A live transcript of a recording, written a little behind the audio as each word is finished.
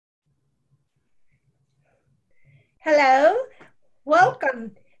Hello,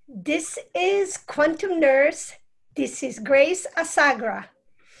 welcome. This is Quantum Nurse. This is Grace Asagra.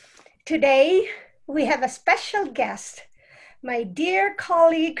 Today we have a special guest, my dear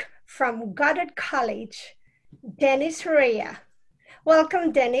colleague from Goddard College, Dennis Rea.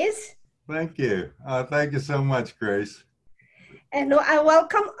 Welcome, Dennis. Thank you. Thank you so much, Grace. And I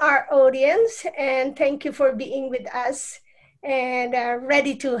welcome our audience and thank you for being with us and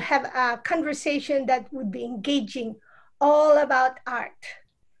ready to have a conversation that would be engaging all about art.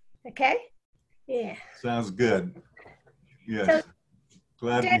 Okay? Yeah. Sounds good. So, Yes.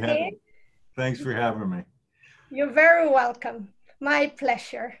 Glad we had Dennis, it. Thanks for having me. you're very welcome. My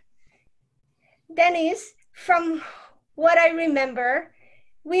pleasure. Dennis, from what I remember,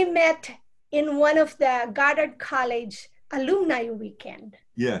 we met in one of the Goddard College alumni weekend.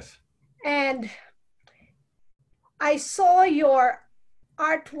 Yes. And I saw your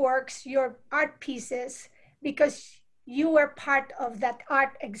artworks, your art pieces, because you were part of that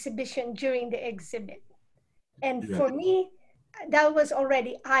art exhibition during the exhibit. And Yes. for me, that was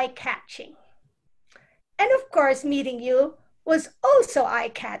already eye-catching. And of course, meeting you was also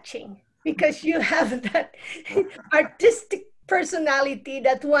eye-catching because you have that artistic personality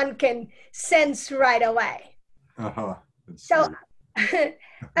that one can sense right away. Uh-huh. So,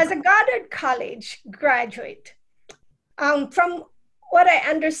 as a Goddard College graduate, from what I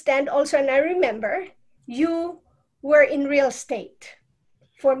understand also, and I remember, you were in real estate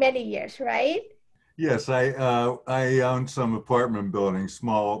for many years, right? Yes, I own some apartment buildings,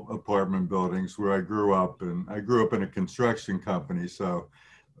 small apartment buildings where I grew up, and I grew up in a construction company. So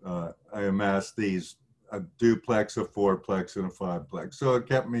I amassed these a duplex, a fourplex, and a fiveplex. So it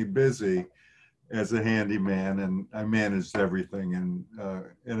kept me busy as a handyman, and I managed everything, and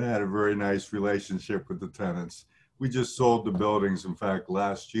I had a very nice relationship with the tenants. We just sold the buildings, in fact,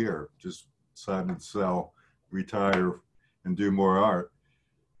 last year. Just decided to sell, retire, and do more art.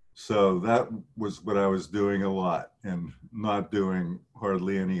 So that was what I was doing a lot, and not doing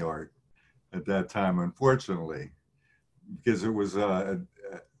hardly any art at that time, unfortunately, because it was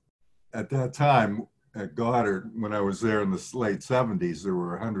at that time at Goddard, when I was there in the late 70s, there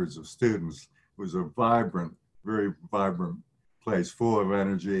were hundreds of students. It was a vibrant, very vibrant place, full of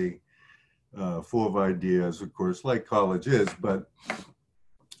energy, full of ideas, of course, like college is, but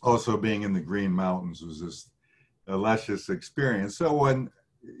also being in the Green Mountains was just a luscious experience. So when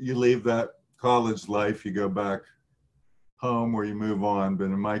you leave that college life, you go back home or you move on. But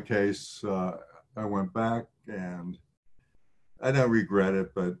in my case, I went back, and I don't regret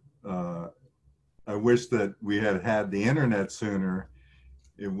it, but I wish that we had had the internet sooner.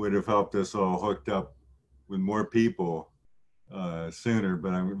 It would have helped us all hooked up with more people sooner.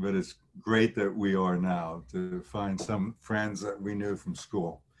 But it's great that we are now to find some friends that we knew from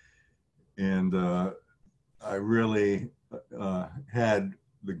school. And I really had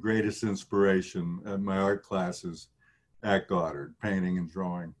the greatest inspiration at my art classes at Goddard, painting and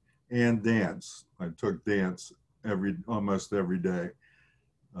drawing, and dance. I took dance almost every day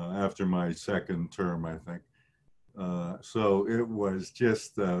after my second term, I think. So it was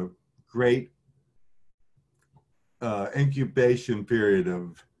just a great incubation period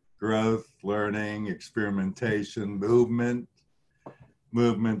of growth, learning, experimentation, movement.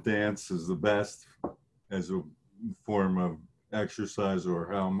 Movement dance is the best as a form of exercise,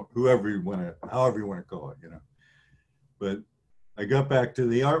 or however you want to call it. But I got back to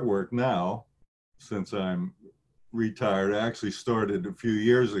the artwork now since I'm retired. I actually started a few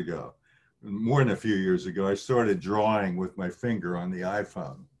years ago, more than a few years ago. I started drawing with my finger on the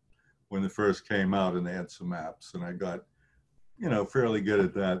iPhone when it first came out, and they had some apps, and I got, fairly good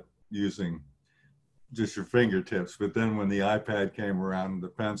at that using just your fingertips. But then when the iPad came around, the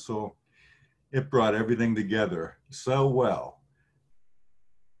pencil, it brought everything together so well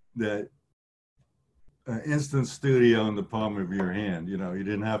that instant studio in the palm of your hand. You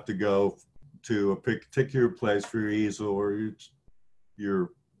didn't have to go to a particular place for your easel or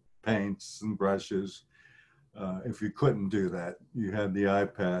your paints and brushes. If you couldn't do that, you had the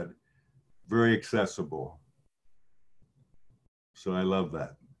iPad, very accessible. So I love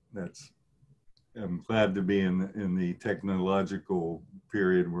that. I'm glad to be in the technological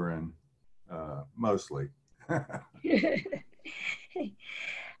period we're in, mostly.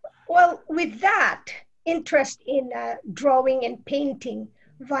 Well, with that interest in drawing and painting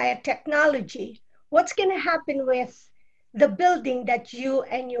via technology, what's going to happen with the building that you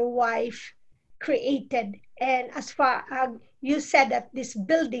and your wife created? And as far as you said that this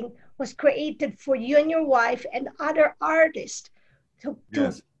building was created for you and your wife and other artists to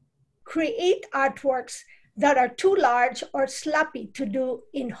Yes. create artworks that are too large or sloppy to do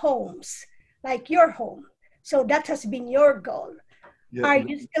in homes, like your home. So that has been your goal. Yeah, Are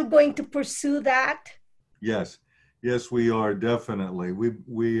you still going to pursue that? yes, yes, we are definitely.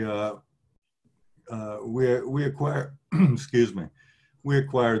 We acquired, excuse me, we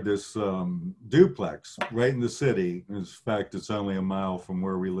acquired this duplex right in the city. In fact, it's only a mile from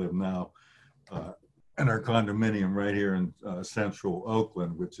where we live now, uh, in our condominium right here in central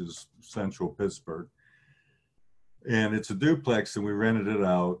Oakland, which is central Pittsburgh. And it's a duplex, and we rented it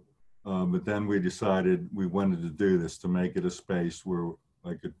out. But then we decided we wanted to do this to make it a space where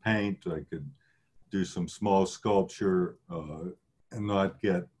I could paint, I could do some small sculpture, and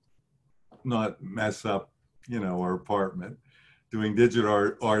not mess up, our apartment. Doing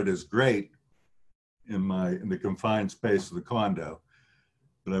digital art is great in the confined space of the condo,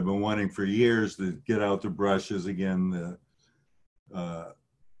 but I've been wanting for years to get out the brushes again,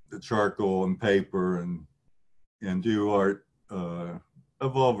 the charcoal and paper, and do art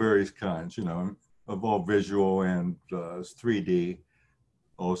of all various kinds, of all visual and 3D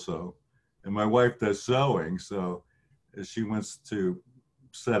also. And my wife does sewing, so she wants to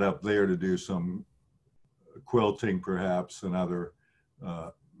set up there to do some quilting perhaps and other uh,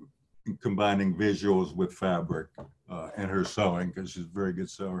 combining visuals with fabric, and her sewing because she's a very good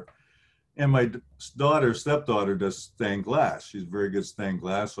sewer. And my stepdaughter does stained glass. She's a very good stained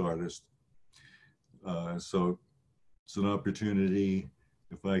glass artist. So it's an opportunity,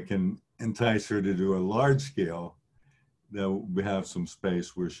 if I can entice her to do a large scale, that we have some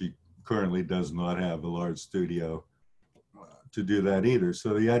space where she currently does not have a large studio to do that either.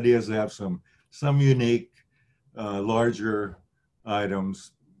 So the idea is to have some unique, larger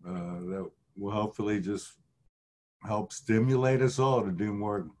items that will hopefully just help stimulate us all to do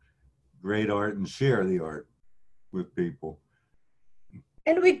more great art and share the art with people.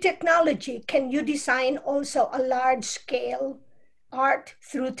 And with technology, can you design also a large scale art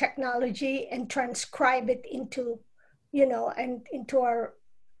through technology and transcribe it into, and into a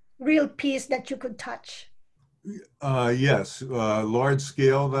real piece that you could touch? Yes, large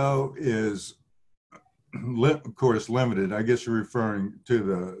scale though is, of course, limited. I guess you're referring to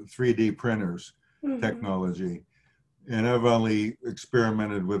the 3D printers Mhm. technology, and I've only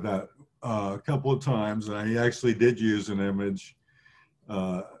experimented with that a couple of times. I actually did use an image.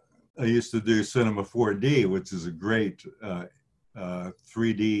 Uh, I used to do Cinema 4D, which is a great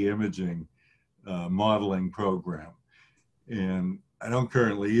 3D imaging modeling program. And I don't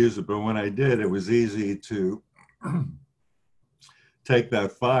currently use it, but when I did, it was easy to take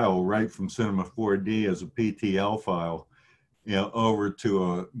that file right from Cinema 4D as a PTL file, over to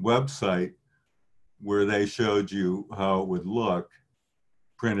a website where they showed you how it would look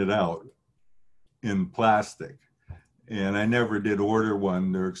printed out in plastic. And I never did order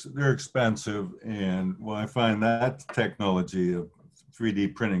one. They're expensive, and well, I find that technology of 3D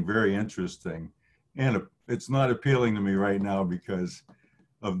printing very interesting. And it's not appealing to me right now because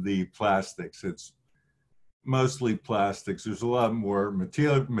of the plastics. It's mostly plastics. There's a lot more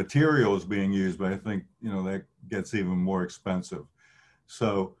materials being used, but I think that gets even more expensive.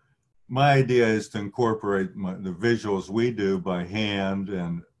 So my idea is to incorporate the visuals we do by hand,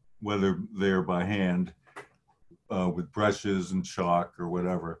 and whether they're by hand with brushes and chalk or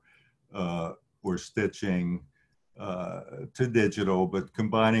whatever, or stitching, to digital, but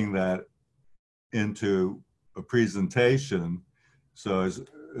combining that into a presentation. So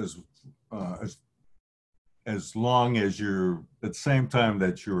uh, as as long as you're at the same time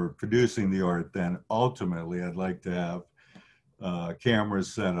that you're producing the art, then ultimately I'd like to have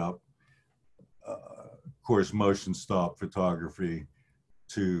cameras set up, of course, motion stop photography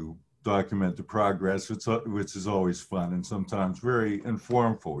to document the progress, which is always fun and sometimes very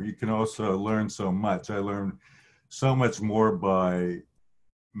informative. You can also learn so much. I learned so much more by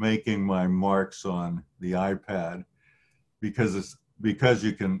making my marks on the iPad because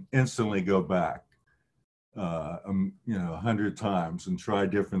you can instantly go back, 100 times and try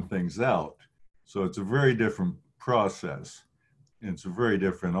different things out. So it's a very different process. It's a very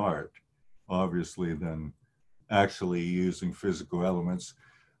different art, obviously, than actually using physical elements.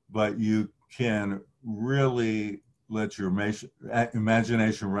 But you can really let your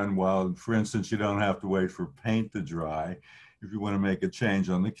imagination run wild. For instance, you don't have to wait for paint to dry. If you want to make a change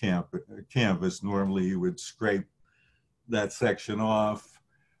on the canvas, normally you would scrape that section off,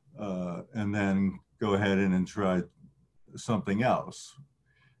 and then go ahead and try something else.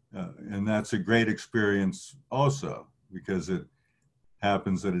 And that's a great experience also because it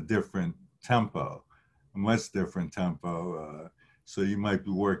happens at a different tempo, a much different tempo. So you might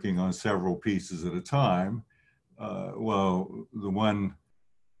be working on several pieces at a time. Well, the one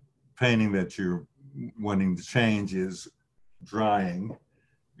painting that you're wanting to change is drying,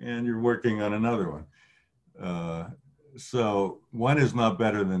 and you're working on another one. Uh, so one is not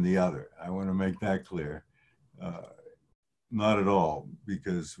better than the other. I want to make that clear. Uh, Not at all,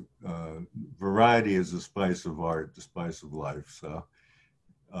 because variety is the spice of art, the spice of life. So,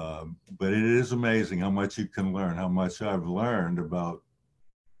 but it is amazing how much you can learn, how much I've learned about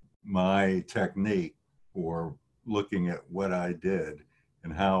my technique or looking at what I did,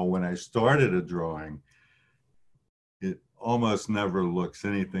 and how when I started a drawing, it almost never looks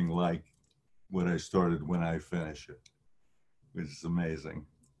anything like what I started when I finish it, which is amazing.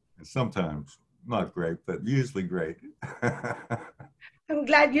 And sometimes not great, but usually great. I'm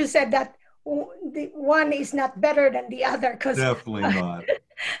glad you said that the one is not better than the other because Definitely not.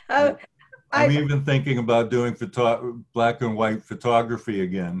 uh, I'm I've even thinking about doing black and white photography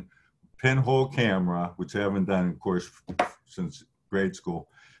again. Pinhole camera, which I haven't done, of course, since grade school.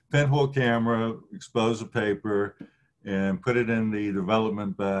 Pinhole camera, expose the paper, and put it in the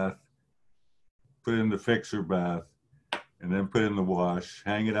development bath, put it in the fixer bath, and then put it in the wash,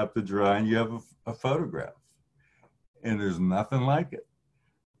 hang it up to dry, and you have a photograph. And there's nothing like it.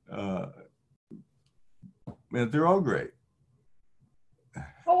 Uh, and they're all great.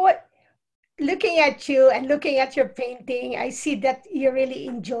 oh, what looking at you and looking at your painting, I see that you really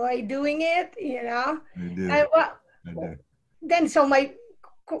enjoy doing it, you know. I do. And I do. then, so my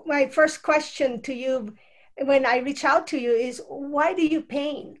first question to you when I reach out to you is, why do you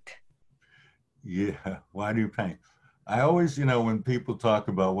paint? Yeah. Why do you paint? I always, when people talk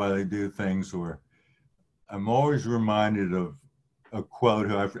about why they do things, or I'm always reminded of a quote.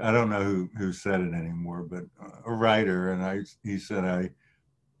 I don't know who said it anymore, but a writer, and he said, "I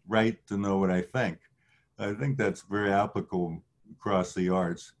write to know what I think." I think that's very applicable across the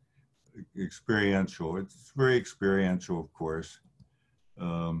arts. Experiential. It's very experiential, of course.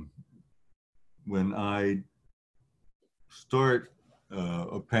 Um, when I start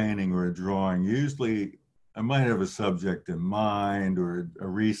a painting or a drawing, usually I might have a subject in mind or a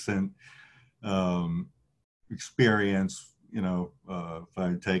recent um, experience. If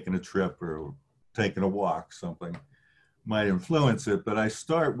I've taken a trip or taken a walk, something might influence it. But I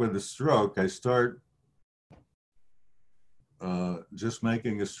start with a stroke. I start just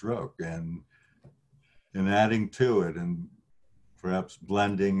making a stroke and adding to it, and perhaps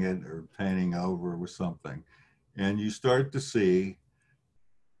blending it or painting over with something. And you start to see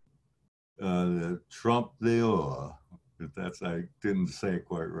the trompe l'oeil, if that's, I didn't say it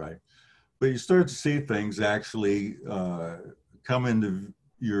quite right, but you start to see things actually come into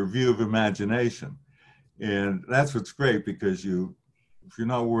your view of imagination. And that's what's great, because if you're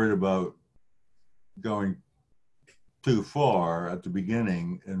not worried about going too far at the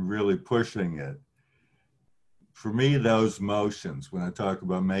beginning and really pushing it, for me, those motions, when I talk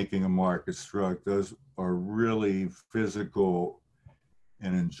about making a mark, a stroke, those are really physical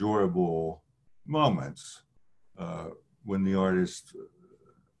and enjoyable moments uh, when the artist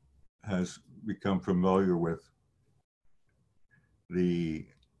has become familiar with the,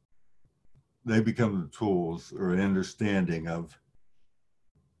 they become the tools or an understanding of,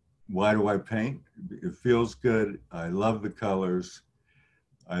 why do I paint? It feels good. I love the colors.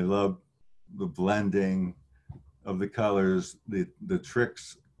 I love the blending of the colors, the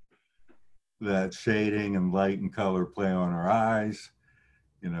tricks that shading and light and color play on our eyes.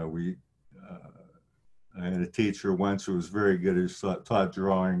 We I had a teacher once who was very good, who taught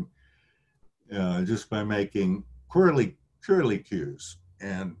drawing just by making curly cues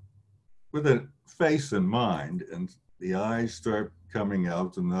and with a face in mind, and the eyes start coming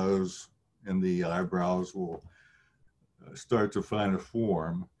out, the nose and the eyebrows will start to find a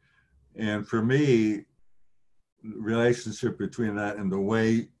form. And for me, the relationship between that and the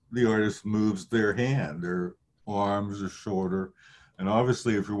way the artist moves their hand, their arms are shorter. And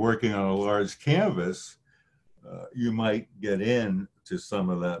obviously, if you're working on a large canvas, you might get into some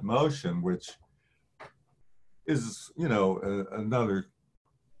of that motion, which is, another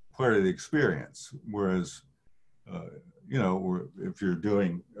part of the experience. Whereas, uh, if you're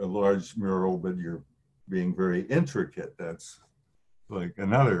doing a large mural, but you're being very intricate, that's like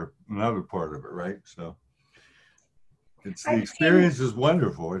another part of it, right? So it's, the I've seen experience is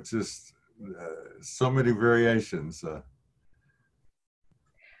wonderful. It's just so many variations.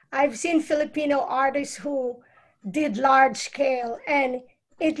 I've seen Filipino artists who did large scale, and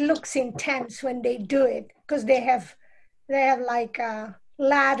it looks intense when they do it because they have like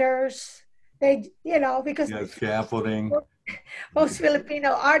ladders. Because Yeah, scaffolding. most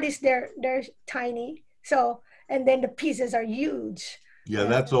Filipino artists, they're tiny, so and then the pieces are huge. Yeah, Yeah.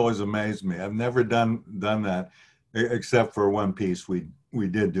 that's always amazed me. I've never done that, except for one piece we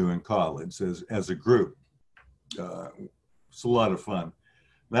did do in college as a group. It's a lot of fun.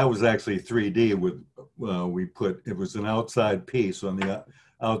 That was actually 3D with, we put, it was an outside piece on the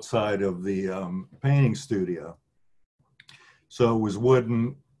outside of the painting studio. So it was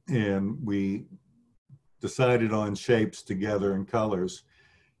wooden, and we decided on shapes together and colors.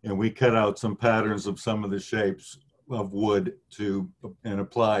 And we cut out some patterns of some of the shapes of wood and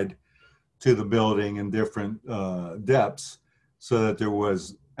applied to the building in different depths so that there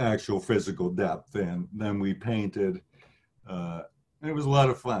was actual physical depth. And then we painted. It was a lot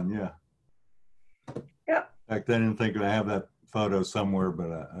of fun, yeah. Yeah. In fact, I didn't think I have that photo somewhere,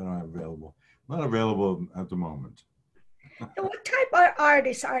 but I don't have it available. Not available at the moment. So what type of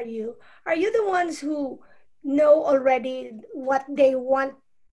artists are you? Are you the ones who know already what they want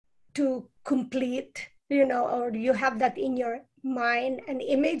to complete, or do you have that in your mind, an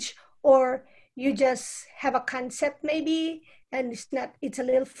image, or you just have a concept maybe, and it's a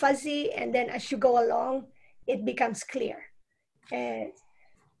little fuzzy, and then as you go along, it becomes clear. And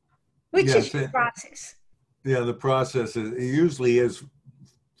which is Yes, your process? yeah, the process it usually is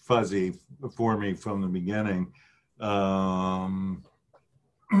fuzzy for me from the beginning. Um,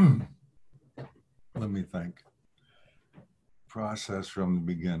 Let me think. Process from the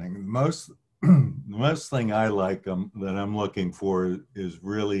beginning. The most thing I like that I'm looking for is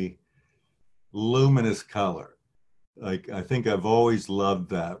really luminous color. Like, I think I've always loved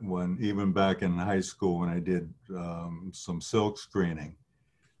that when, even back in high school when I did some silk screening.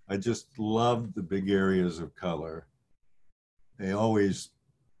 I just loved the big areas of color. They always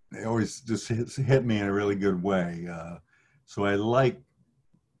just hit me in a really good way. So I like,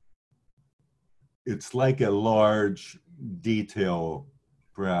 it's like a large detail,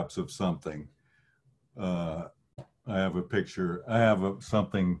 perhaps, of something. Uh, I have a picture. I have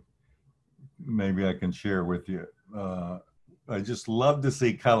something maybe I can share with you. I just love to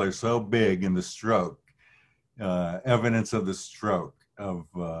see color so big in the stroke, evidence of the stroke of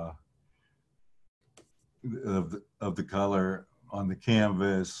the color on the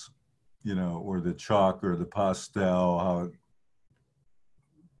canvas, or the chalk or the pastel, how it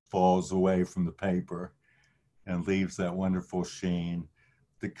falls away from the paper and leaves that wonderful sheen.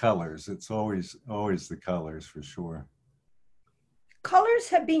 The colors, it's always the colors for sure. Colors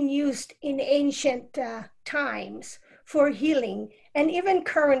have been used in ancient times for healing, and even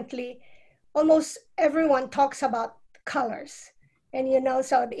currently, almost everyone talks about colors. And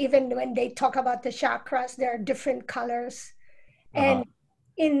so even when they talk about the chakras, there are different colors. Uh-huh. And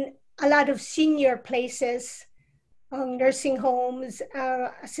in a lot of senior places, nursing homes,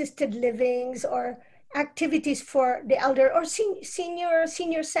 assisted livings, or activities for the elder, or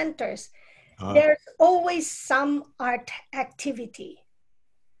senior centers, Uh-huh. there's always some art activity.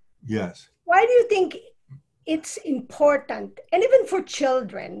 Yes. Why do you think it's important? And even for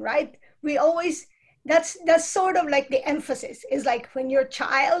children, right? We always that's sort of like the emphasis is like when you're a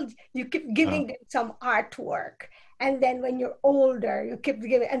child, you keep Uh-huh. giving them some artwork. And then when you're older, you keep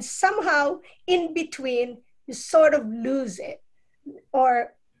giving, and somehow in between, you sort of lose it,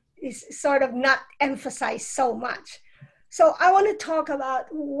 or is sort of not emphasized so much. So I want to talk about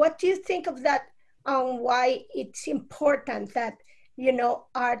what do you think of that, why it's important that,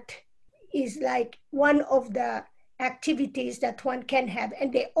 art is like one of the activities that one can have,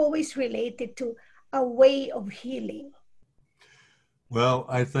 and they always relate it to a way of healing. Well,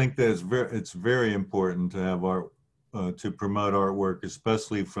 I think that it's very important to have art, to promote artwork,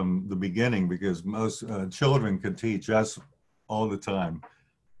 especially from the beginning, because most children could teach us all the time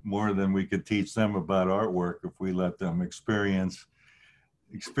more than we could teach them about artwork if we let them experience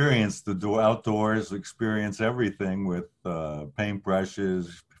the outdoors, experience everything with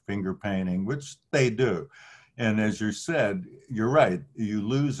paintbrushes, finger painting, which they do. And as you said, you're right. You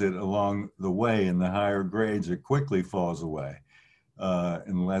lose it along the way in the higher grades. It quickly falls away,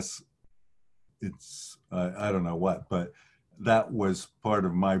 unless it's, I don't know what, but that was part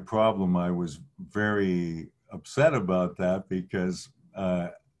of my problem. I was very upset about that because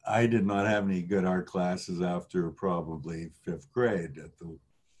I did not have any good art classes after probably fifth grade at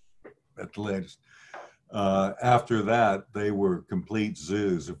the latest. After that, they were complete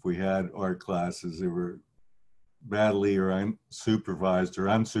zoos. If we had art classes, they were badly or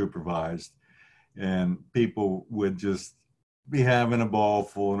unsupervised, and people would just be having a ball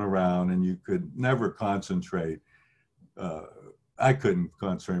fooling around, and you could never concentrate. Uh, I couldn't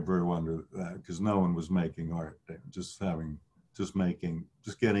concentrate very well under that because no one was making art. They were just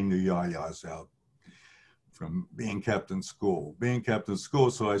getting the yayas out from being kept in school.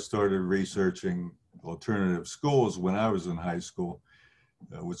 So I started researching alternative schools when I was in high school,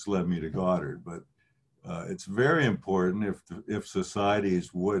 which led me to Goddard. But it's very important if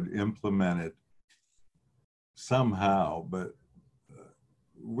societies would implement it somehow, but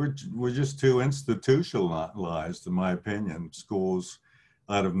we're just too institutionalized, in my opinion. Schools,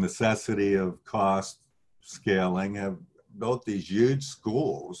 out of necessity of cost scaling, have built these huge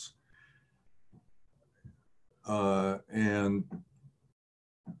schools, and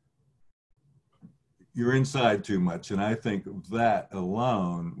you're inside too much. And I think that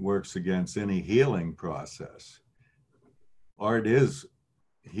alone works against any healing process. Art is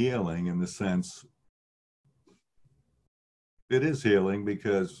healing in the sense it is healing,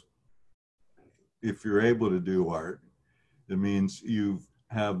 because if you're able to do art, it means you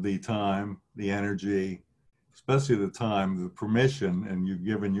have the time, the energy, especially the time, the permission, and you've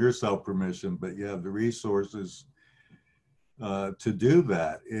given yourself permission, but you have the resources to do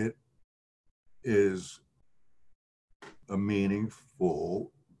that. It is a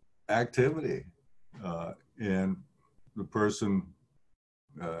meaningful activity, and the person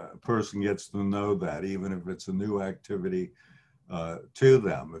gets to know that, even if it's a new activity to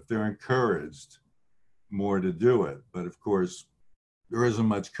them, if they're encouraged more to do it. But of course, there isn't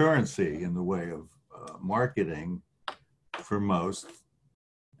much currency in the way of marketing for most.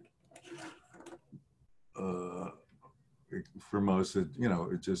 It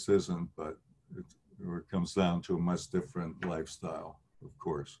just isn't. But it comes down to a much different lifestyle, of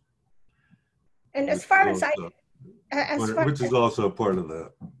course. And as far as Which is also part of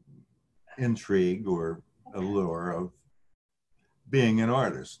the intrigue or allure of being an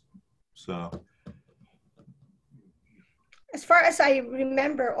artist. So, as far as I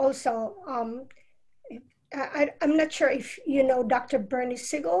remember, also, I'm not sure if you know Dr. Bernie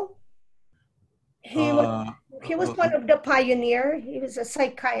Siegel. He was he was one of the pioneer. He was a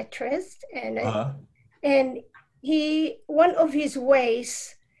psychiatrist, and he, one of his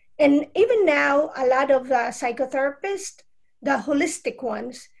ways, and even now a lot of psychotherapists, the holistic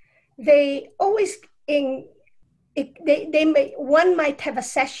ones, they always one might have a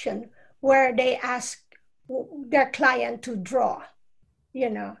session where they ask their client to draw, you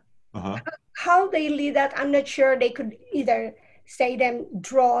know. How they lead that, I'm not sure. They could either say them,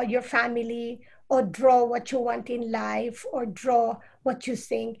 draw your family, or draw what you want in life, or draw what you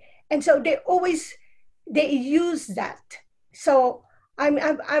think. And so they use that. So I'm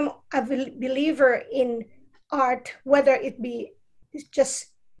a believer in art, whether it be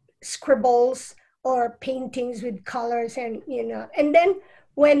just scribbles or paintings with colors, and and then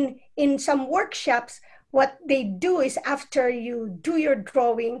when in some workshops, what they do is, after you do your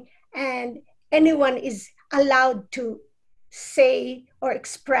drawing, and anyone is allowed to say or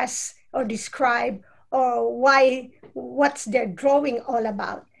express or describe or what's their drawing all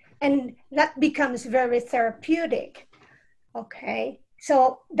about, and that becomes very therapeutic. Okay,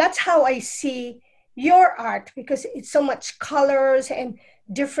 so that's how I see your art, because it's so much colors and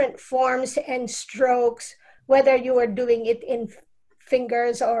different forms and strokes, whether you are doing it in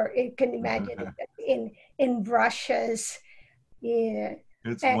fingers, or you can imagine it in brushes. Yeah,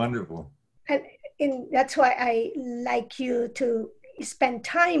 it's and, wonderful. and that's why I like you to spend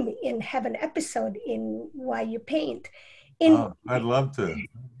time in, have an episode in Why You Paint. I'd love to.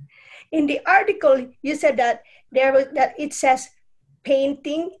 In the article, you said that that it says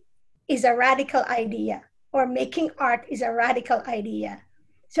painting is a radical idea, or making art is a radical idea.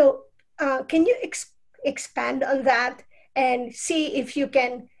 So, can you expand on that and see if you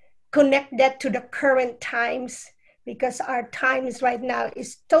can connect that to the current times? Because our times right now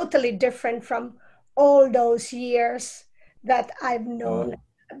is totally different from all those years that I've known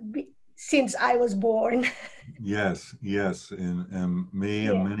since I was born. Yes, and me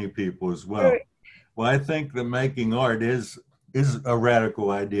and Yeah. many people as well. Well, I think that making art is a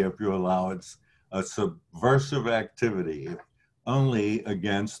radical idea, if you allow it. It's a subversive activity, only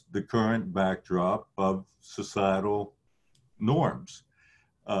against the current backdrop of societal norms.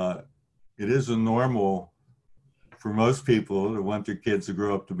 It is a normal for most people that want their kids to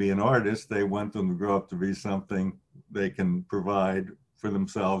grow up to be an artist. They want them to grow up to be something they can provide for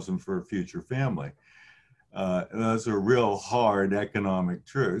themselves and for a future family. Those are real hard economic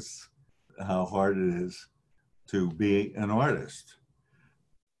truths, how hard it is to be an artist.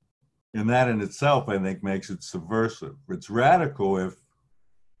 And that in itself, I think, makes it subversive. It's radical if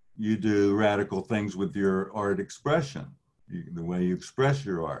you do radical things with your art expression, the way you express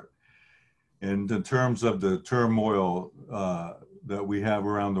your art. And in terms of the turmoil that we have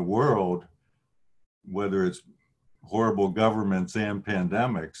around the world, whether it's horrible governments and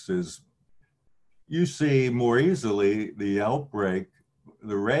pandemics, is you see more easily the outbreak,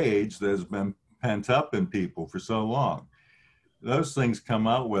 the rage that has been pent up in people for so long. Those things come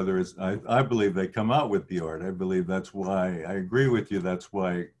out, whether it's, I believe they come out with the art. I believe that's why, I agree with you, that's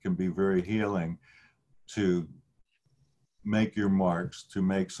why it can be very healing to make your marks, to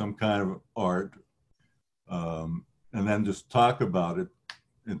make some kind of art, and then just talk about it,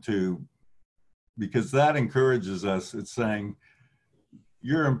 and to, because that encourages us. It's saying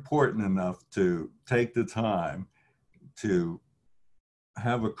you're important enough to take the time to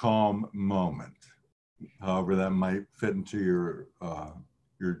have a calm moment, however that might fit into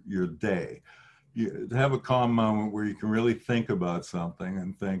your day. You have a calm moment where you can really think about something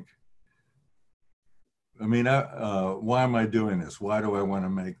and think, I mean, why am I doing this? Why do I want to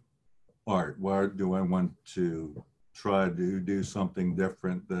make art? Why do I want to try to do something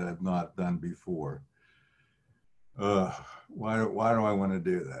different that I've not done before? Why do I want to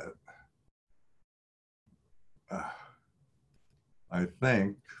do that? I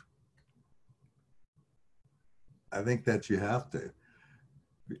think that you have to,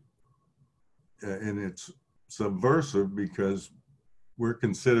 and it's subversive because we're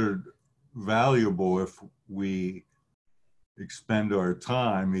considered valuable if we expend our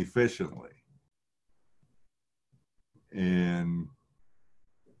time efficiently. And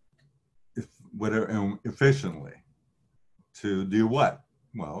if whatever, and efficiently, to do what?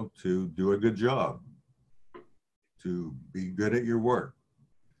 Well, to do a good job, to be good at your work,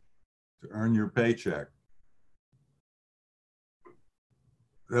 to earn your paycheck.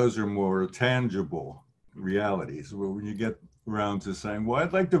 Those are more tangible realities. Well, when you get around to saying, well,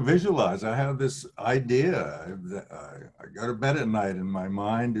 I'd like to visualize, I have this idea. I go to bed at night and my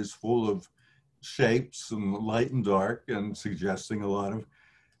mind is full of shapes and light and dark and suggesting a lot of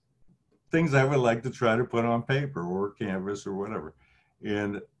things I would like to try to put on paper or canvas or whatever.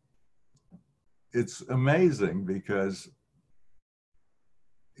 And it's amazing because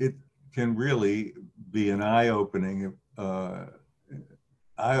it can really be an eye-opening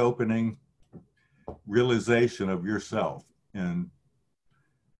realization of yourself, and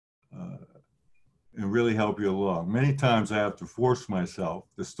really help you along. Many times I have to force myself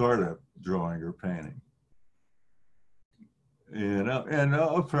to start a drawing or painting. And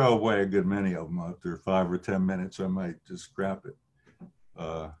I'll throw away a good many of them. After 5 or 10 minutes, I might just scrap it.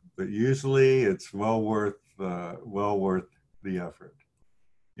 But usually it's well worth the effort.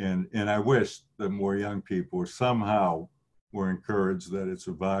 And I wish that more young people somehow were encouraged that it's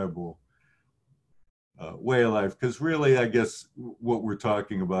a viable way of life. Because really, I guess what we're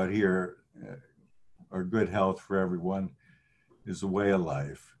talking about here, our good health for everyone, is a way of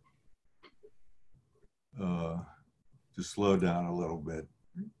life. To slow down a little bit,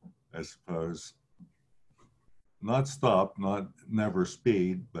 I suppose. Not stop, not never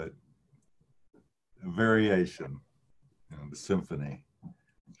speed, but a variation, the symphony.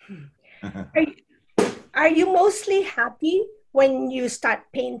 Are you mostly happy when you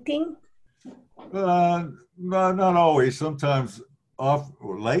start painting? Not always. Sometimes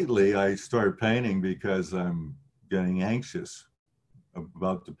lately I started painting because I'm getting anxious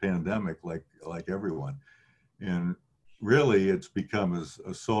about the pandemic, like everyone. And really it's become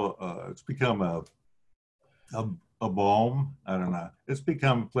it's become a balm. I don't know. It's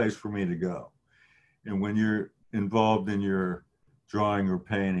become a place for me to go. And when you're involved in your drawing or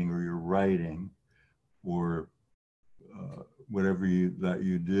painting or your writing or whatever you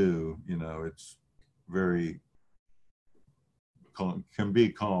do, it's very can be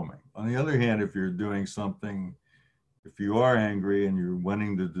calming. On the other hand, if you're doing something, if you are angry and you're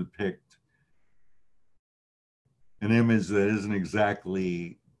wanting to depict an image that isn't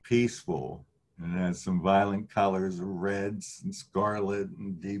exactly peaceful and has some violent colors of reds and scarlet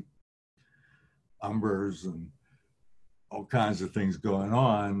and deep umbers and all kinds of things going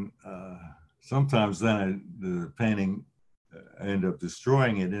on, sometimes then the painting I end up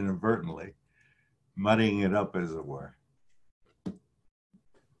destroying it inadvertently, muddying it up, as it were.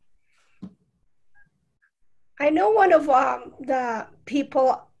 I know one of the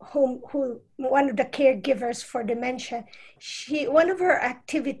people who one of the caregivers for dementia. One of her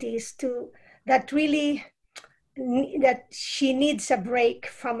activities that really that she needs a break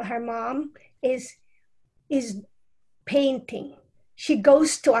from her mom is painting. She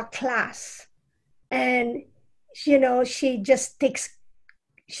goes to a class, and she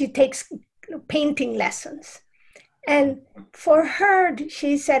takes painting lessons. And for her,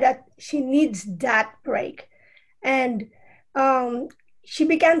 she said that she needs that break. And she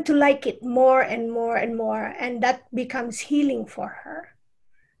began to like it more and more and more, and that becomes healing for her.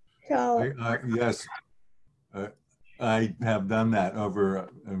 So Yes, I have done that over.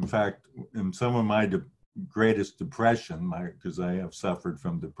 In fact, in some of my greatest depression, because I have suffered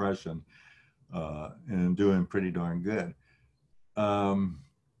from depression, and doing pretty darn good.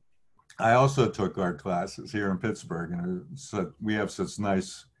 I also took art classes here in Pittsburgh, and so we have such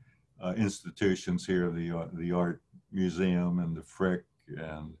nice institutions here, the art Museum and the Frick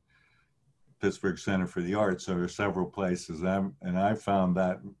and Pittsburgh Center for the Arts. So there are several places, and I found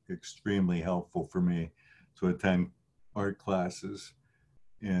that extremely helpful for me to attend art classes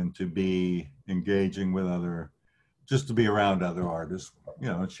and to be engaging with other, just to be around other artists, you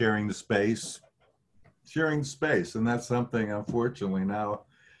know, sharing the space. And that's something, unfortunately, now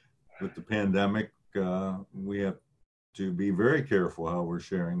with the pandemic, we have to be very careful how we're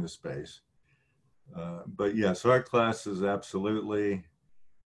sharing the space. But yes, art classes, absolutely.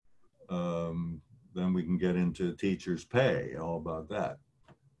 Then we can get into teachers' pay, all about that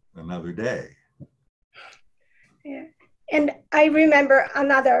another day. Yeah. And I remember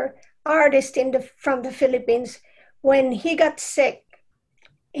another artist from the Philippines when he got sick.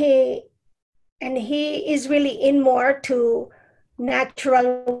 He he is really in more to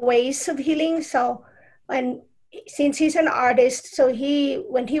natural ways of healing. So, and since he's an artist, so he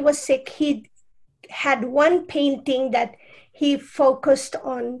when he was sick, he had one painting that he focused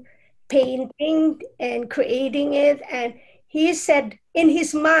on painting and creating it, and he said in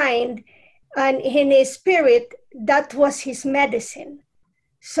his mind and in his spirit that was his medicine.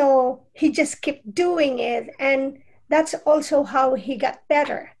 So he just kept doing it, and that's also how he got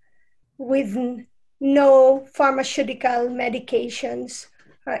better with no pharmaceutical medications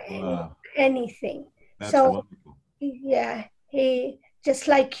or Wow, anything. that's So wonderful. yeah, he just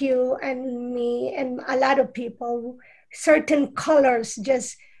like you and me and a lot of people, certain colors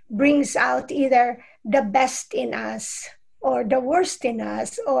just brings out either the best in us or the worst in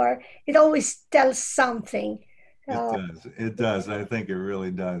us, or it always tells something. It So does. It does. I think it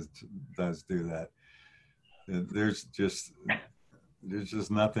really does do that. There's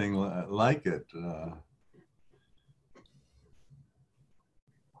just nothing like it.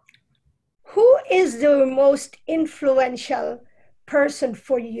 who is the most influential person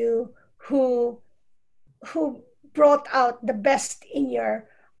for you who brought out the best in your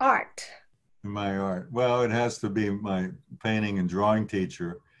art? In my art, well, it has to be my painting and drawing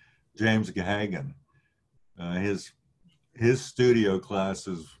teacher, James Gahagan. His studio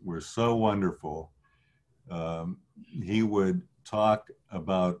classes were so wonderful. He would talk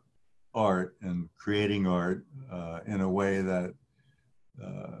about art and creating art in a way that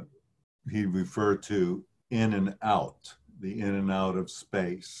uh, he referred to in and out, the in and out of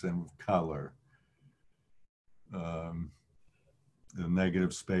space and color, um, the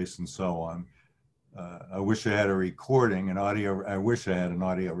negative space, and so on. I wish I had a recording, an audio. I wish I had an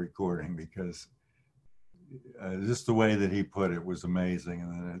audio recording because just the way that he put it was amazing.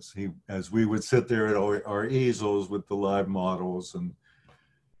 And then as we would sit there at our easels with the live models and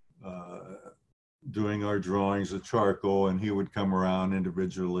uh, doing our drawings of charcoal, and he would come around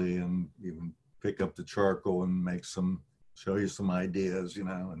individually and even pick up the charcoal and show you some ideas, you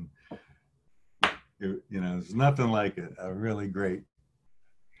know, and there's nothing like it. A really great,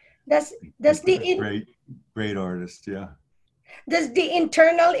 Does does the great artist. Yeah. does the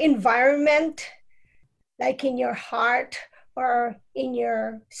internal environment, like in your heart or in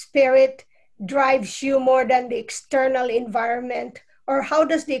your spirit, drives you more than the external environment? Or how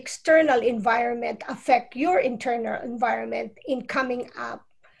does the external environment affect your internal environment in coming up,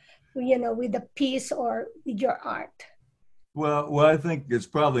 with the piece or with your art? Well, I think it's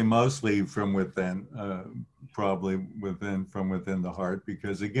probably mostly from within, probably from within the heart,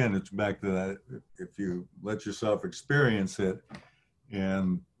 because again, it's back to that. If you let yourself experience it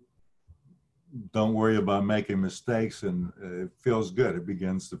and don't worry about making mistakes, and it feels good. It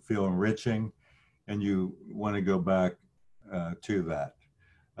begins to feel enriching, and you want to go back to that.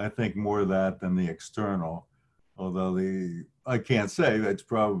 I think more of that than the external, although I can't say that's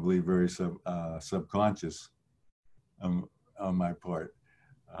probably very subconscious on, on my part,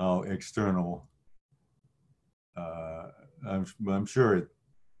 how external. Uh, I'm sure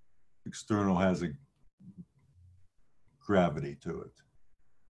external has a gravity to it.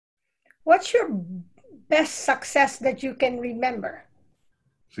 What's your best success that you can remember?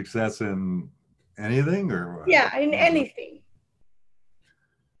 Success in anything, or Yeah, in anything.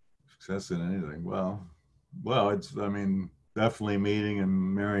 success in anything. It's, I mean, definitely meeting and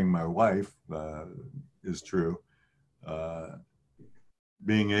marrying my wife is true. Uh,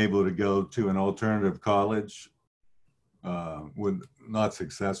 Being able to go to an alternative college with not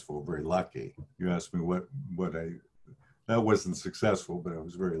successful, very lucky. You asked me that wasn't successful, but I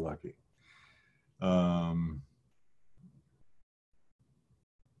was very lucky. Um,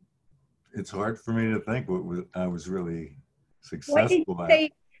 it's hard for me to think I was really Why did successful you at.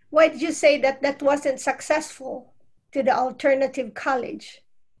 say why did you say that that wasn't successful to the alternative college?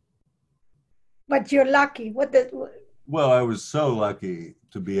 But you're lucky. What the Well, I was so lucky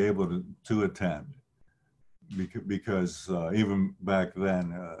to be able to attend. because even back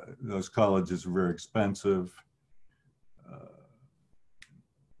then, those colleges were very expensive,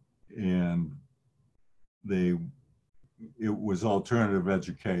 and they it was alternative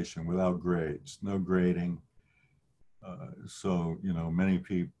education without grades, no grading. So many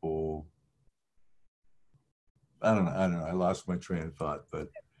people. I don't know. I lost my train of thought, but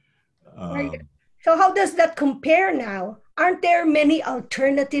Right. um, So how does that compare now? Aren't there many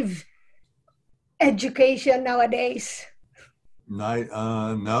alternative education nowadays?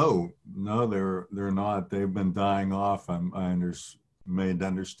 no, they're not. They've been dying off. Made to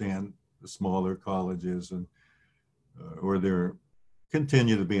understand the smaller colleges and or they're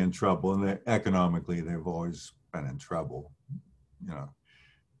continue to be in trouble, and economically they've always been in trouble. You know,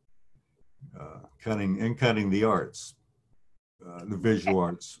 cutting the arts, the visual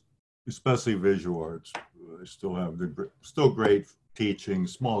arts, especially visual arts. They still have still great teaching,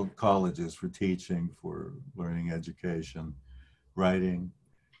 small colleges for teaching, for learning education, writing,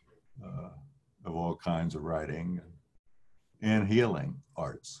 uh, of all kinds of writing, and healing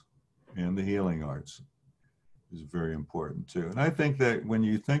arts. And the healing arts is very important too. And I think that when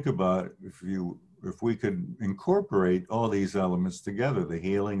you think about it, if we could incorporate all these elements together, the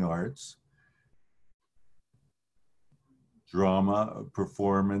healing arts, drama,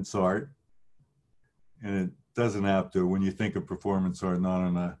 performance art, and it doesn't have to, when you think of performance art, not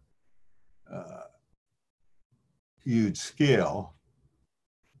on a huge scale,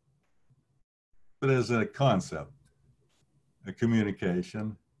 but as a concept, a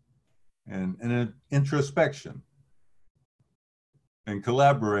communication, and an introspection, and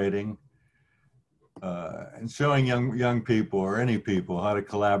collaborating, and showing young people or any people how to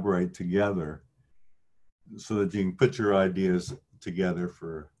collaborate together so that you can put your ideas together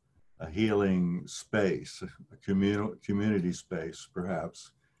for a healing space, a community space,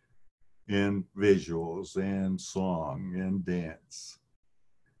 perhaps, in visuals and song and dance.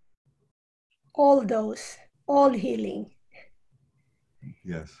 All those, all healing.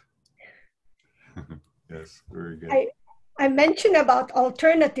 Yes. Yes, very good. I mentioned about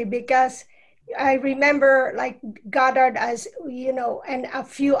alternative because I remember like Goddard as and a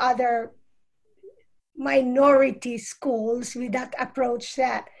few other minority schools with that approach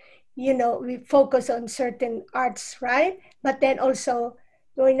that we focus on certain arts, right? But then also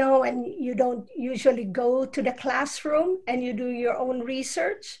and you don't usually go to the classroom and you do your own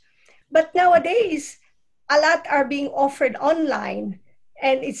research. But nowadays a lot are being offered online,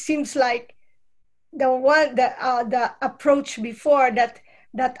 and it seems like the approach before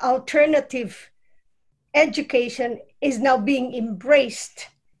that alternative education is now being embraced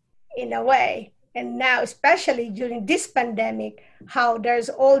in a way. And now, especially during this pandemic, how there's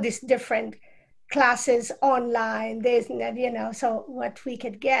all these different classes online, this and that, so what we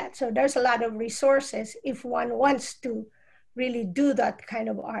could get. So there's a lot of resources if one wants to really do that kind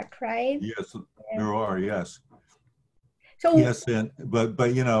of art, right? Yes, Yeah. there are. Yes. So Yes, and but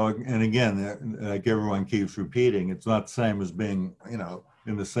and again, like everyone keeps repeating, it's not the same as being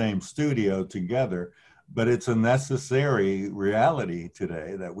in the same studio together, but it's a necessary reality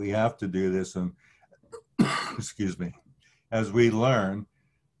today that we have to do this, and excuse me, as we learn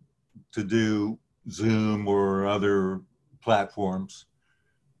to do Zoom or other platforms,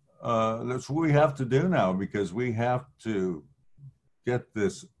 that's what we have to do now, because we have to get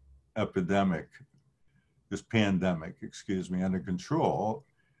this epidemic, this pandemic, excuse me, under control.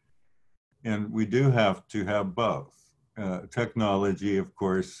 And we do have to have both. Technology, of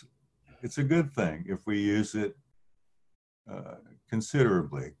course, it's a good thing if we use it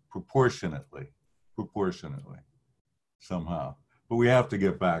considerably, proportionately, somehow. But we have to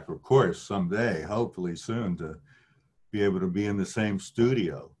get back, of course, someday, hopefully soon, to be able to be in the same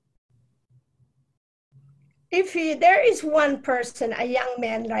studio. if there is one person, a young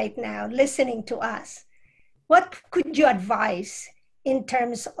man right now listening to us, what could you advise in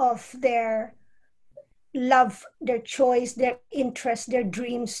terms of their love, their choice, their interest, their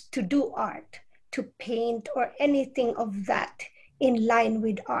dreams to do art, to paint, or anything of that in line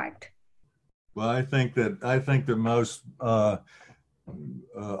with art? Well, I think that most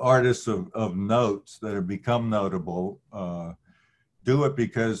artists of notes that have become notable do it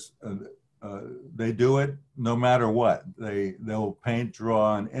because they do it no matter what. They'll paint,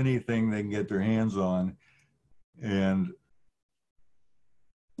 draw on anything they can get their hands on, and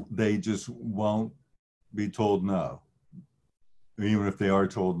they just won't be told no. Even if they are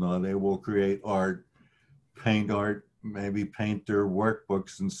told no, they will create art, paint art, maybe paint their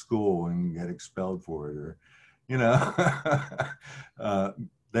workbooks in school and get expelled for it, or you know,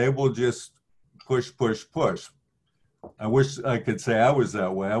 they will just push, push, push. I wish I could say I was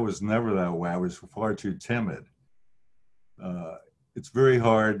that way. I was never that way. I was far too timid. Uh, it's very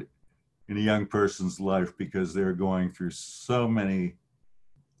hard in a young person's life because they're going through so many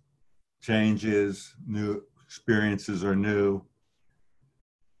changes, new experiences are new.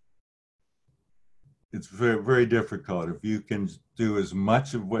 It's very, very difficult. If you can do as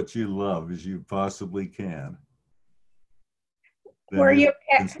much of what you love as you possibly can, then Were you your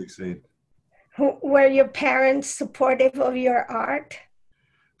can succeed. were your parents supportive of your art?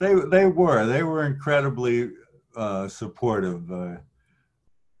 They were incredibly supportive.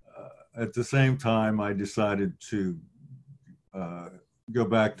 At the same time, I decided to uh, go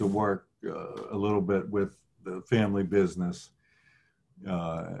back to work a little bit with the family business,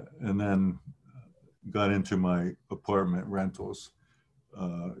 and then got into my apartment rentals.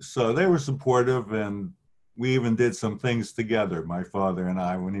 So they were supportive, and we even did some things together, my father and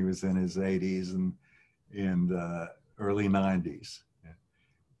I, when he was in his 80s and early 90s.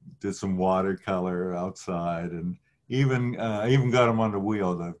 Did some watercolor outside, and even got him on the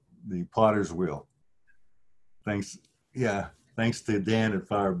wheel, the potter's wheel. Thanks, yeah, thanks to Dan at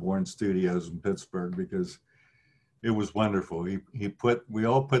Fireborn Studios in Pittsburgh, because it was wonderful. We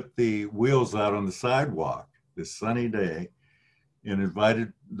all put the wheels out on the sidewalk this sunny day and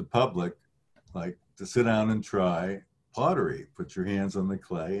invited the public, like, to sit down and try pottery. Put your hands on the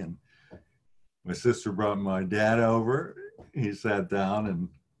clay. And my sister brought my dad over. He sat down, and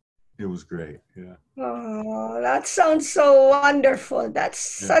it was great. Yeah. Oh, that sounds so wonderful.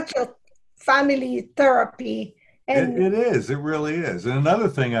 That's Yeah. such a family therapy. It, And it is. It really is. And another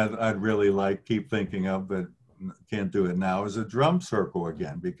thing I'd really like, keep thinking of, but can't do it now, is a drum circle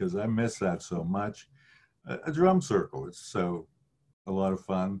again, because I miss that so much. A drum circle. It's so a lot of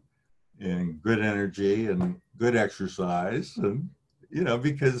fun and good energy and good exercise. And,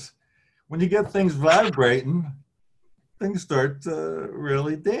 because when you get things vibrating, things start to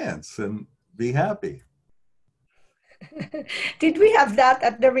really dance and be happy. did we have that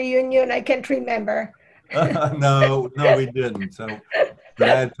at the reunion? I can't remember. No, no, we didn't. So, but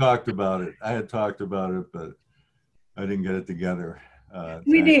I had talked about it. But I didn't get it together to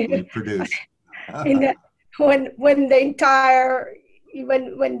We actually did. produce. In the, when the entire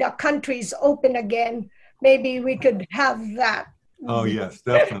when the countries open again, maybe we could have that Oh, yes,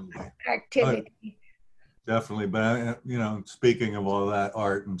 definitely. Oh, activity. definitely. But, speaking of all that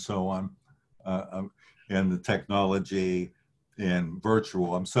art and so on, and the technology and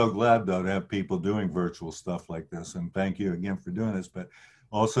virtual, I'm so glad, though, to have people doing virtual stuff like this. And thank you again for doing this. But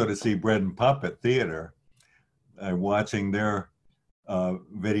also to see Bread and Puppet Theater, watching their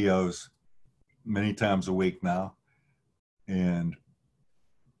videos many times a week now. And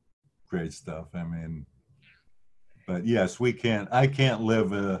great stuff. I mean, but yes, I can't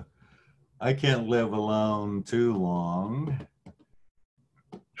live alone too long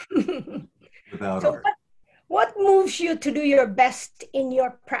without So art. what moves you to do your best in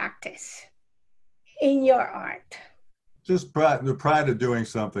your practice, in your art? Just the pride of doing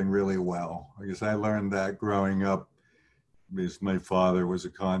something really well. I guess I learned that growing up, because my father was a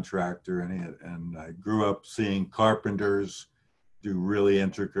contractor, and I grew up seeing carpenters do really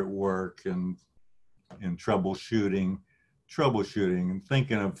intricate work and troubleshooting and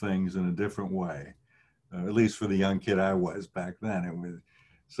thinking of things in a different way. At least for the young kid I was back then,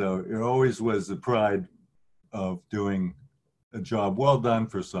 it always was the pride of doing a job well done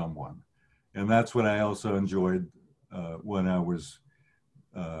for someone. And that's what I also enjoyed when I was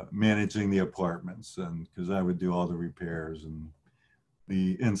managing the apartments, and because I would do all the repairs and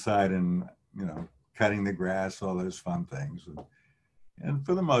the inside, and cutting the grass, all those fun things. And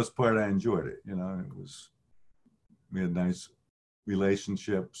for the most part, I enjoyed it. We had nice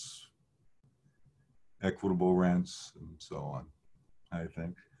relationships, equitable rents, and so on, I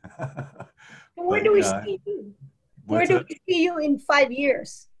think. Where But do we yeah, see you? Where what's do that? we see you in 5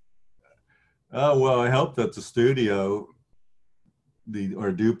 years? Oh, well, I hope that the studio,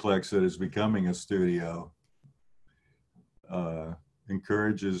 our duplex that is becoming a studio, uh,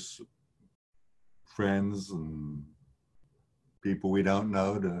 encourages friends and people we don't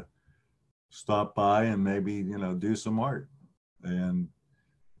know to stop by and maybe, do some art. And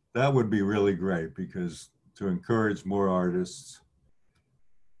that would be really great, because to encourage more artists,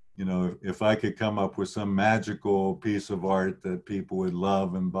 if I could come up with some magical piece of art that people would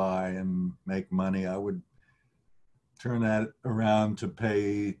love and buy and make money, I would turn that around to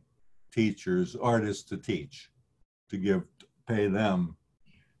pay artists to teach, to pay them.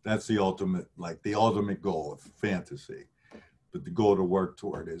 That's the ultimate goal of fantasy. But the goal to work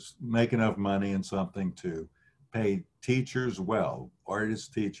toward is make enough money and something to pay teachers well,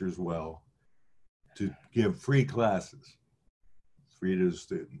 artist teachers well, to give free classes, free to the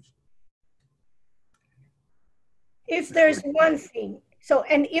students. If there's one thing, so,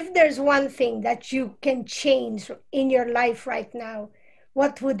 and if there's one thing that you can change in your life right now,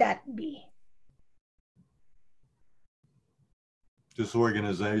 what would that be?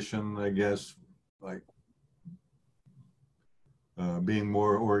 Disorganization, I guess, like being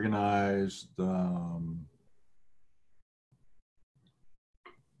more organized.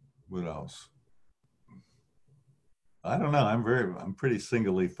 What else? I don't know. I'm pretty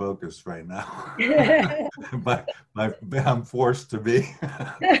singly focused right now. but I'm forced to be.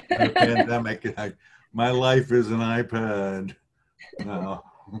 The pandemic, my life is an iPad. No.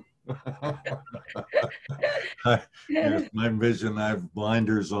 Here's my vision. I have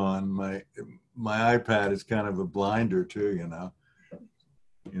blinders on. My iPad is kind of a blinder too.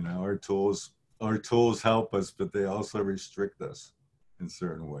 Our tools help us, but they also restrict us in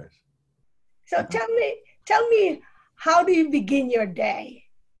certain ways. So tell me, how do you begin your day?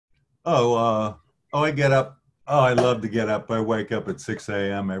 Oh, I get up. Oh, I love to get up. I wake up at 6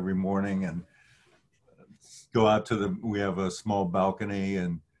 a.m. every morning and go out we have a small balcony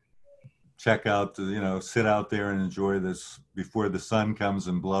and check out sit out there and enjoy this before the sun comes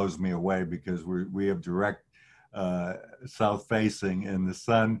and blows me away, because we have direct south facing, and the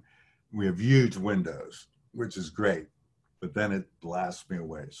sun, we have huge windows, which is great, but then it blasts me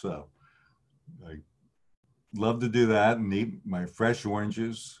away. So I love to do that and eat my fresh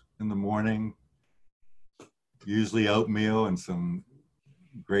oranges in the morning, usually oatmeal and some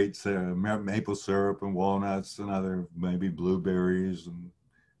great maple syrup and walnuts and other maybe blueberries,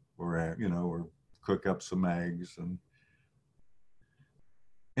 or cook up some eggs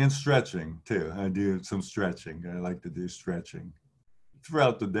and stretching too. I do some stretching. I like to do stretching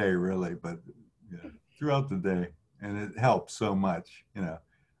throughout the day, really, but yeah, throughout the day, and it helps so much.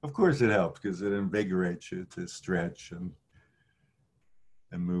 Of course, it helps because it invigorates you to stretch and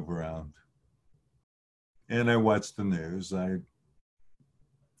move around. And I watch the news. I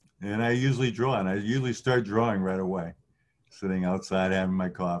usually draw, and I usually start drawing right away, sitting outside having my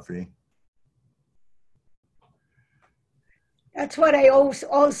coffee. That's what I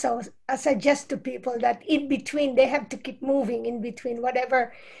also suggest to people, that in between they have to keep moving in between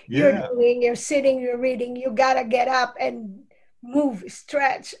whatever you're Yeah, doing. You're sitting, you're reading, you gotta get up and move,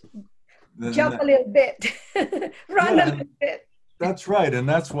 stretch, and jump a little bit, run a yeah, little bit. that's right, and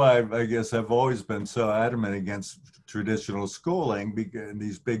that's why I guess I've always been so adamant against traditional schooling in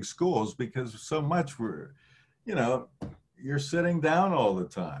these big schools, because so much you know, you're sitting down all the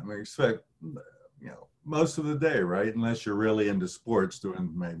time. I expect, most of the day, right? Unless you're really into sports,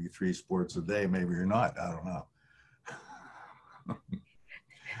 doing maybe 3 sports a day. Maybe you're not. I don't know.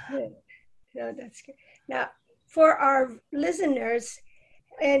 Good. No, that's good. Now, for our listeners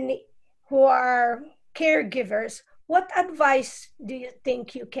and who are caregivers, what advice do you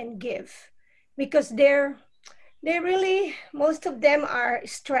think you can give? Because they really, most of them are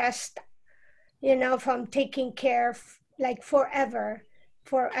stressed, from taking care like forever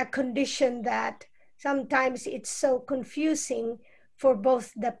for a condition that sometimes it's so confusing for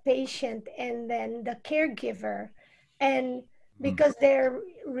both the patient and then the caregiver. And Mm. because they're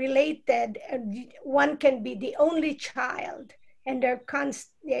related, one can be the only child, and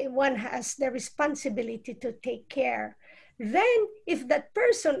one has the responsibility to take care. Then, if that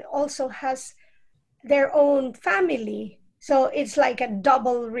person also has their own family. So it's like a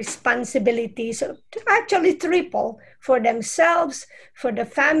double responsibility. So actually triple, for themselves, for the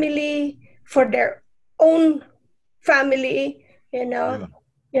family, for their own family, you know.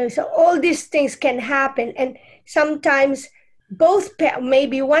 Yeah. So all these things can happen. And sometimes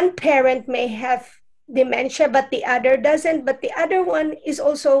maybe one parent may have dementia, but the other doesn't, but the other one is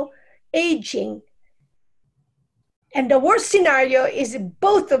also aging. And the worst scenario is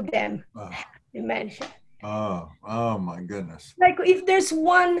both of them Oh, have dementia. oh my goodness. Like if there's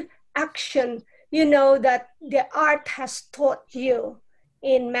one action, that the art has taught you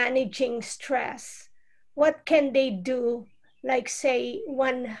in managing stress, what can they do? Like, say,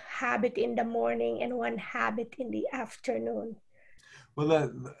 one habit in the morning and one habit in the afternoon. Well,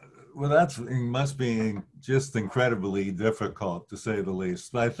 it must be just incredibly difficult, to say the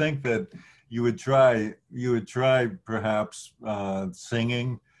least. I think that you would try perhaps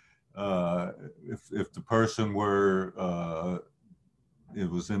singing, if the person were it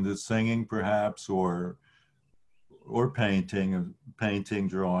was into singing, perhaps, or painting,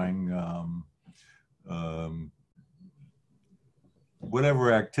 drawing, um,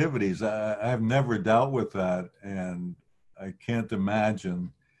 whatever activities. I've never dealt with that, and I can't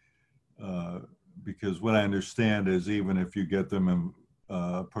imagine, uh, because what I understand is, even if you get them in,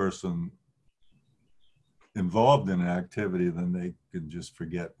 a person involved in an activity, then they can just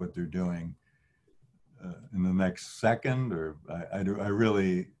forget what they're doing in the next second. Or I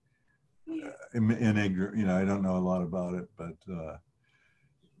really in ignorant, I don't know a lot about it, but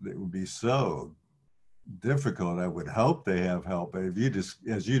it would be so difficult. I would hope they have help. But if you just,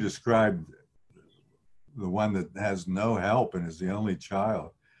 as you described, the one that has no help and is the only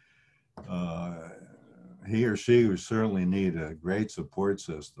child, uh, he or she would certainly need a great support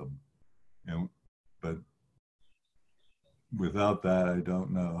system. And but without that, I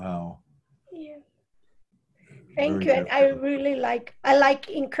don't know how. Yeah. Thank Very you. And I difficult. really I like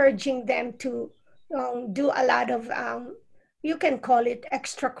encouraging them to do a lot of, you can call it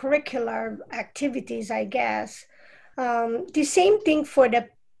extracurricular activities, I guess. The same thing for the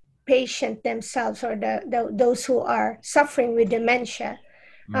patient themselves, or those who are suffering with dementia.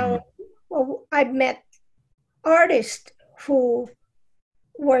 Um, Mm. well, I've met artists who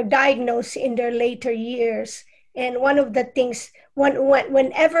were diagnosed in their later years. And one of the things,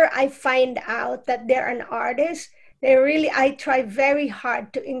 whenever I find out that they're an artist, I try very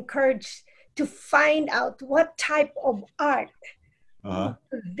hard to encourage to find out what type of art Uh-huh.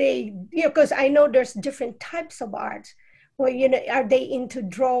 they, because I know there's different types of art. Well, are they into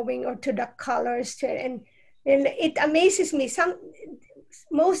drawing or to the colors? And it amazes me.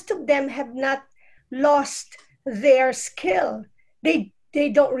 Most of them have not lost their skill. They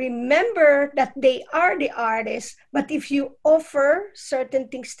don't remember that they are the artist, but if you offer certain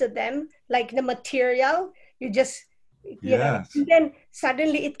things to them, like the material, you just, Yes. and then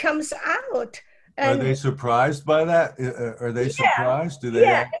suddenly it comes out. Are And they surprised by that? Are they yeah, surprised? Do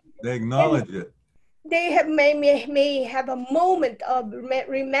yeah. they And acknowledge it? they may have a moment of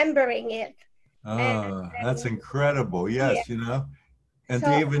remembering it. And Oh, that's then, incredible. yeah. Yes, and to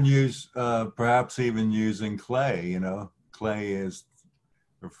So even use, perhaps even using clay, clay is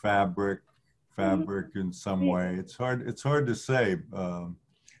or mhm, fabric in some yeah, way. It's hard to say,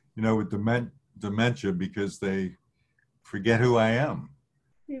 with dementia, because they forget who I am,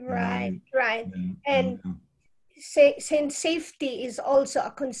 right, right. And and since safety is also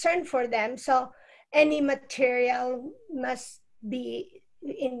a concern for them, so any material must be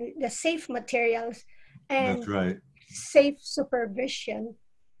in the safe materials that's and right. safe supervision.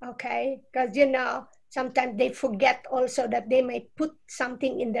 Okay, because sometimes they forget also that they may put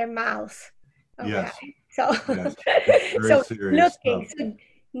something in their mouth. Okay, Yes, so yes, it's very so serious looking, stuff.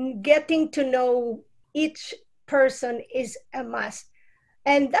 so getting to know each person is a must.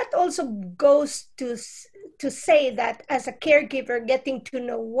 And that also goes to say that as a caregiver, getting to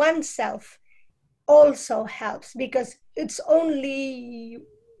know oneself also helps, because it's only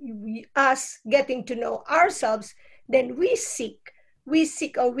us getting to know ourselves, then we seek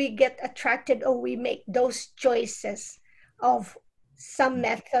or we get attracted or we make those choices of some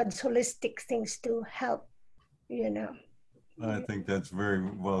methods, holistic things to help, you know. I think that's very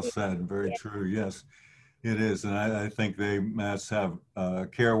well said, very true. Yes, it is. And I think they must have a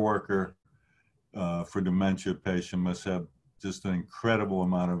care worker for dementia patient must have just an incredible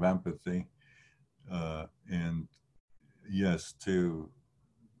amount of empathy. And yes, to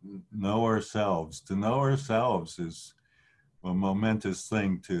know ourselves is a momentous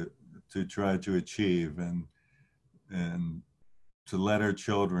thing to try to achieve, and to let our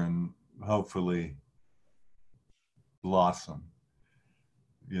children hopefully blossom.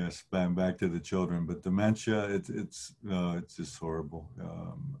 Yes, back to the children, but dementia, it's just horrible.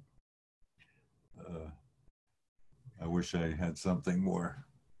 Uh, I wish I had something more.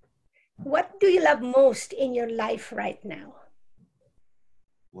 What do you love most in your life right now?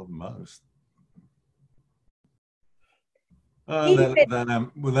 Love most. Even That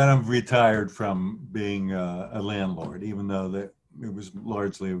I'm retired from being a landlord, even though that it was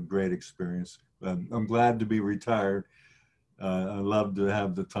largely a great experience. I'm glad to be retired. I love to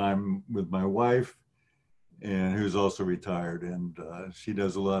have the time with my wife, and who's also retired, and she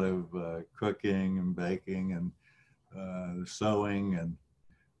does a lot of cooking and baking and sewing, and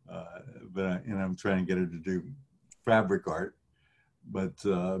I'm trying to get her to do fabric art, but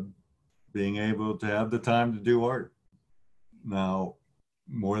being able to have the time to do art now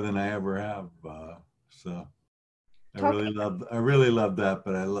more than I ever have. So talking I really love that,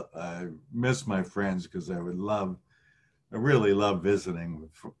 but I miss my friends, because I really love visiting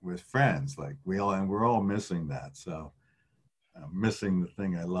with friends. Like we're all missing that. So I'm missing the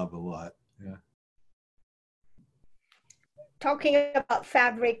thing I love a lot. Yeah. talking about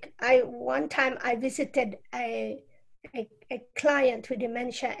fabric, I one time I visited a client with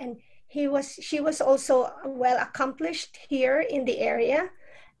dementia, and she was also well accomplished here in the area,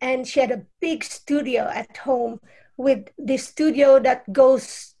 and she had a big studio at home with the studio that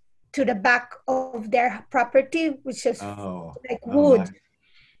goes to the back of their property, which is Oh, like oh, nice. wood.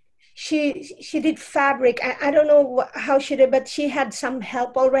 She did fabric. I don't know how she did, but she had some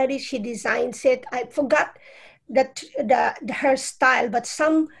help already. She designs it. I forgot that the her style, but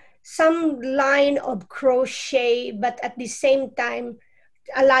some line of crochet, but at the same time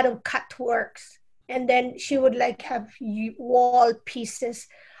a lot of cut works. And then she would like have wall pieces.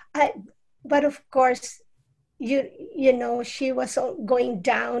 I, but of course, you know, she was going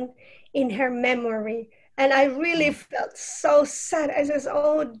down in her memory, and I really Oh, felt so sad. I says,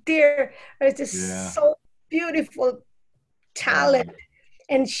 oh dear, it's just yeah. so beautiful talent,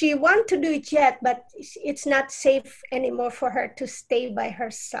 and she want to do it yet, but it's not safe anymore for her to stay by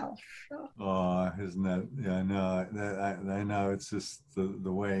herself. So, Oh, isn't that? Yeah, I know. I know. It's just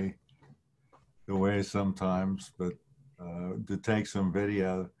the way sometimes, but to take some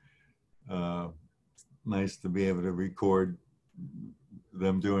video, uh, nice to be able to record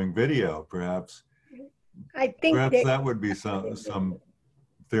them doing video. I think Perhaps that that would be some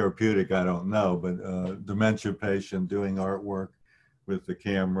therapeutic. I don't know, but dementia patient doing artwork with the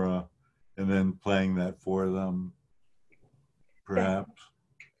camera and then playing that for them, that, perhaps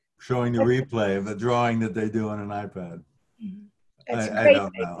showing the replay of the drawing that they do on an iPad. that's I great.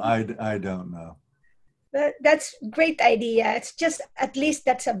 don't know. I don't know. That's great idea. It's just at least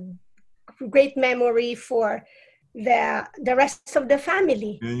that's a great memory for the rest of the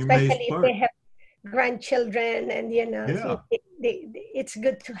family, And you may especially if they spark. have grandchildren, and you know, Yeah, it's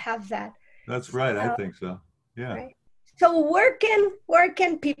good to have that. that's right. I So, think so. Yeah. right. So where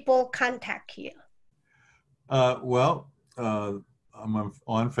can people contact you? Well, I'm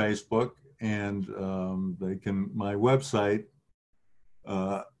on Facebook, and they can. My website.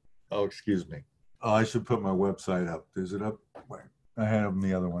 Uh, oh, excuse me. Oh, I should put my website up. Is it up? Wait, I had them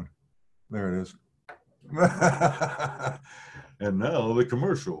the other one. There it is. And now the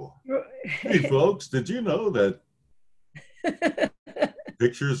commercial. Hey, folks, did you know that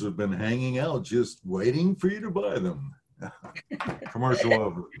pictures have been hanging out just waiting for you to buy them? Commercial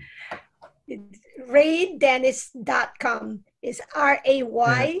over. It's raydennis.com is And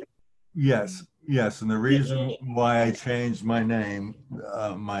RAY. yes, yes. And the reason why I changed my name,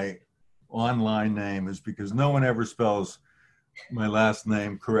 my online name, is because no one ever spells my last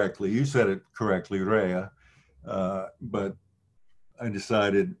name correctly. You said it correctly, Rea, but I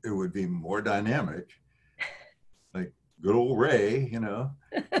decided it would be more dynamic, like good old Ray, you know,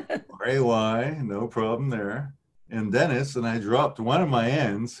 Ray Y, no problem there. And Dennis, and I dropped one of my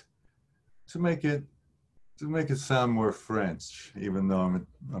N's to make it sound more French, even though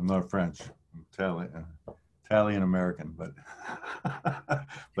I'm not French. I'm Italian American, but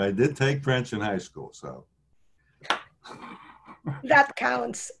but I did take French in high school, so That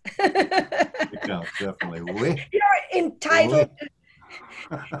counts. it counts definitely. Oui, You're oui. entitled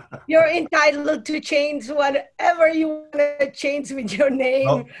you're entitled to change whatever you want to change with your name.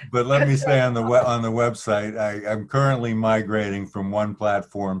 Well, but let me That's say on the website, I'm currently migrating from one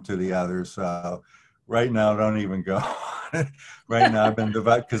platform to the other. So right now, don't even go on it. Right now, I've been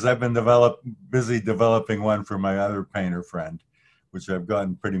busy developing one for my other painter friend, which I've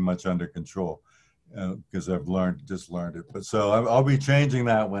gotten pretty much under control because I've just learned it. But so I'll be changing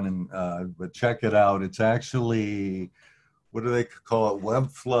that one, and but check it out. It's actually, what do they call it?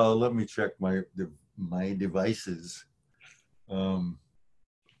 Webflow. Let me check my devices. Um,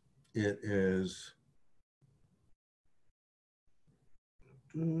 it is.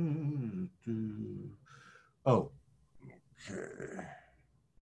 Oh, okay.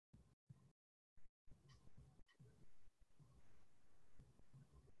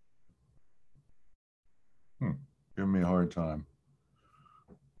 Hmm. Give me a hard time.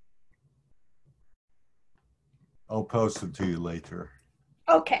 I'll post it to you later.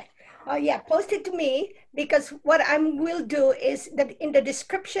 okay. Oh yeah, post it to me, because what I will do is that in the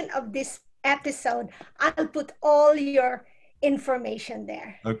description of this episode, I'll put all your information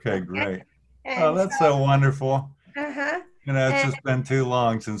there. Okay, Okay. great. Oh, And so, that's so wonderful. uh-huh. You know, it's And just been too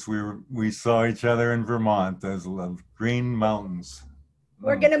long since we saw each other in Vermont. Those green mountains.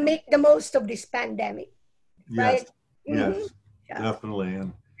 we're Oh, gonna make the most of this pandemic, yes, right? Mm-hmm. yes, So, definitely.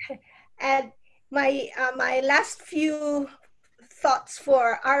 and my last few thoughts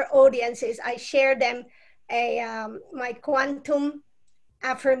for our audience is I share them my quantum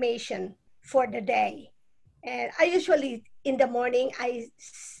affirmation for the day. And I usually in the morning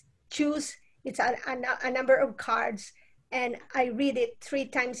choose, it's a number of cards, and I read it 3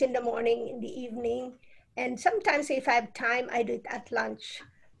 times in the morning, in the evening, and sometimes if I have time, I do it at lunch.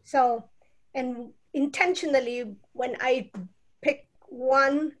 So, and intentionally when I pick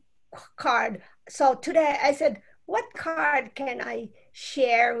one card. So today I said, what card can I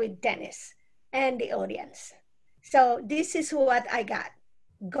share with Dennis and the audience? So this is what I got.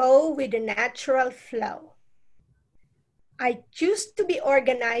 Go with the natural flow. I choose to be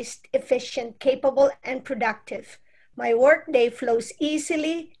organized, efficient, capable, and productive. My workday flows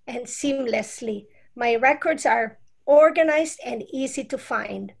easily and seamlessly. My records are organized and easy to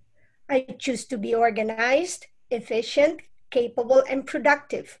find. I choose to be organized, efficient, capable, and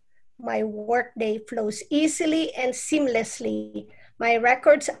productive. My workday flows easily and seamlessly. My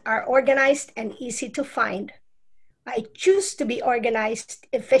records are organized and easy to find. I choose to be organized,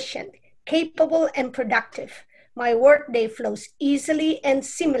 efficient, capable, and productive. My workday flows easily and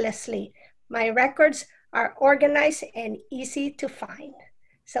seamlessly. My records are organized and easy to find.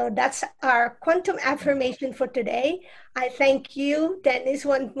 So that's our quantum affirmation for today. I thank you, Dennis,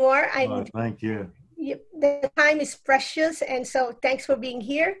 once more. Thank you. The time is precious, and so thanks for being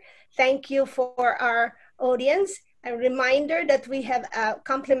here. Thank you for our audience. A reminder that we have a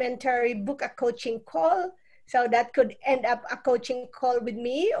complimentary book a coaching call, so that could end up a coaching call with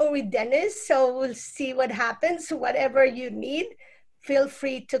me or with Dennis. So we'll see what happens. Whatever you need, feel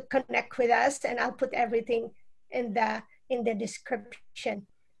free to connect with us, and I'll put everything in the description.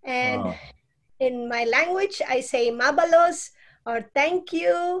 And Oh, in my language, I say mabalos or thank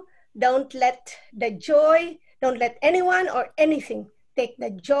you. Don't let anyone or anything take the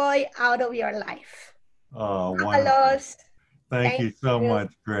joy out of your life. oh, wonderful. Mabalos, Thank thank you so you.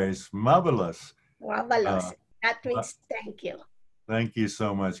 much, Grace. Marvelous. Mabalos. Uh, That means thank you. Thank you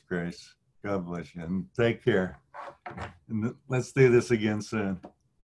so much, Grace. God bless you. And take care. And let's do this again soon.